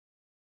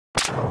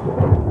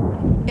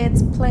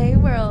It's Play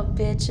World,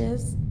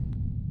 bitches.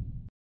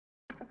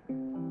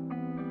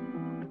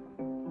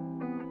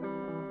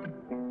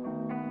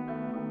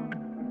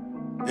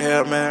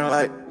 Yeah, man,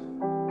 like,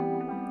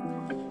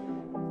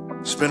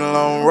 it's been a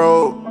long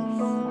road,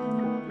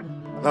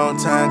 long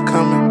time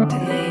coming.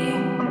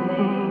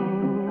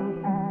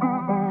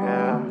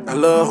 Yeah, I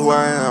love who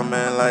I am,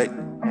 man, like,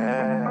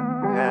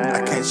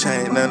 I can't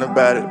change nothing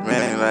about it,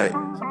 man, like,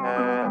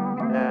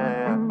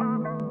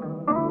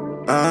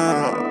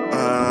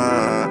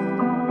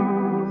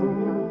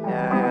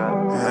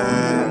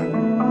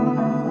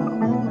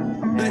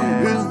 do you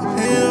really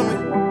feel me?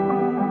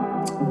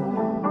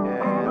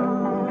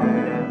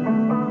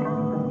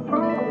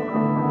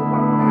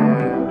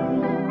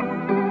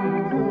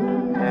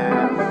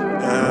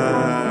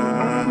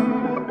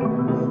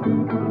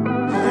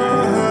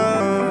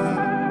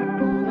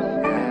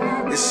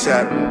 It's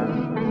Shotby.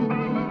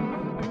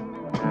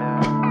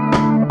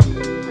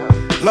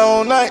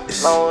 Long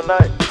nights,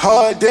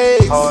 hard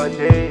days.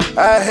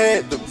 I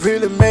had to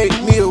really make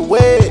me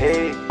aware.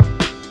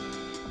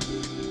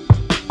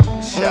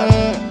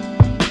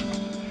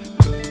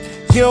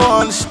 You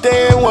don't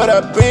understand what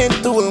I've been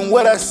through and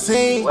what I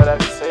seen.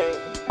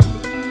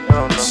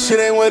 Shit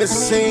ain't what it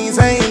seems.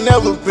 I ain't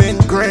never been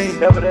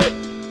green.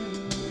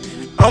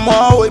 I'ma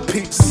always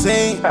peep the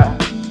scene.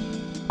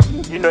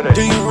 You know that.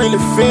 Do you really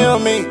feel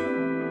me?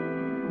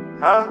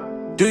 Huh?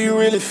 Do you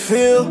really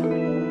feel?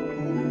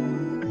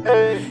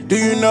 Hey. Do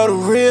you know the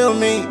real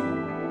me?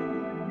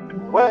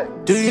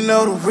 What? Do you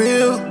know the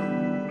real?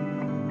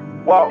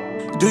 Wow.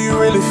 Do you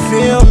really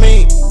feel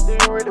me? Do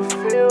you really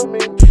feel me?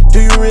 Do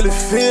you really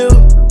feel?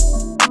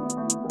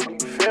 Do you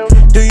feel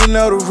me? Do you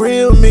know the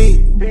real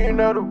me? Do you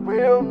know the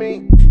real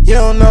me? You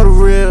don't know the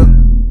real.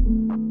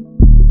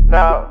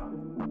 No.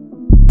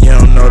 You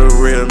don't know the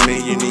real me,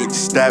 you need to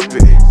stop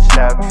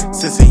it.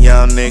 Since a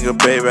young nigga,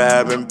 baby,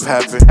 I been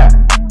poppin'.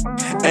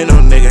 Ain't no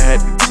nigga had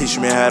to teach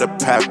me how to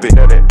pop it.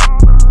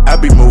 I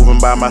be moving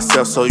by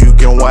myself so you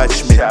can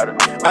watch me.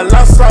 I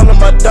lost all of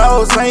my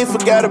dogs, I ain't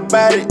forgot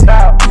about it.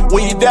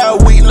 When you die a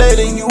week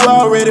later, you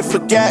already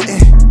forgotten.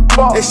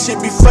 That shit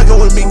be fucking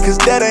with me, cause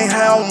that ain't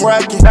how I'm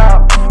rockin'.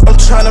 I'm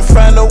tryna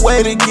find a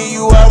way to give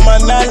you all my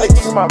knowledge.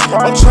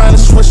 I'm tryna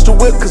switch the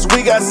whip, cause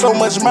we got so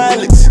much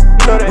mileage.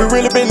 We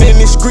really been in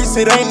these streets,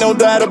 it ain't no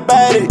doubt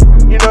about it.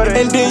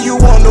 And then you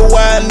wonder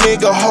why a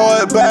nigga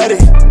hard about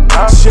it.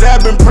 Shit, I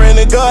been praying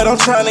to God, I'm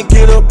tryna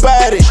get up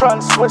at it.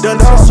 Done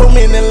took so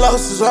many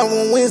losses, I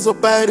want wins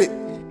about it.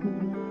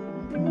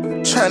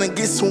 Tryna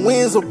get some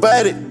wins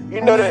about it.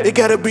 You know that. It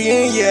gotta be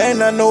in you,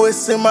 and I know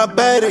it's in my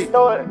body.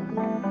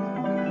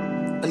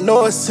 I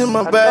know it's in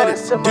my body.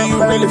 Do you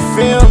really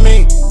feel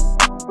me?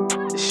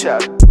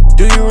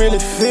 Do you really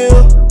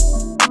feel?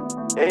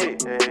 Hey,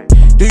 hey.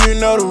 Do you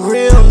know the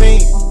real me?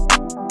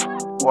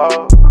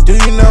 Wow. Do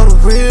you know the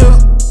real?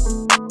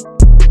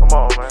 Come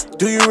on, man.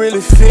 Do you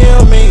really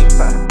feel me?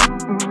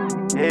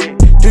 Hey.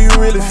 Do you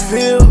really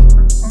feel?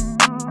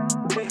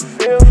 Do you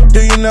feel?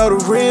 Do you know the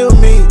real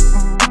me?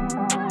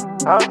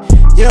 Huh?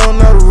 You don't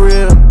know the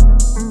real.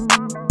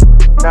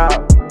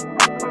 Nah.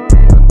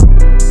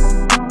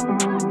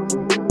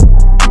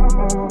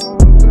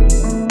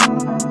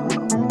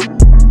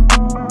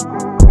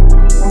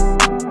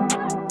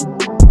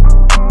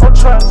 I'm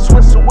trying to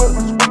switch the whip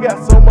cause we got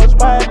so much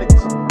mileage.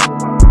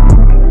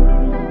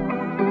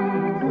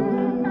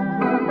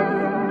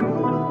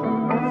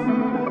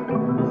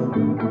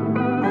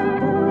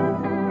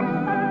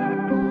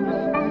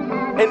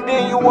 And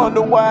then you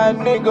wonder why a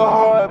nigga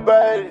hard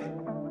about it.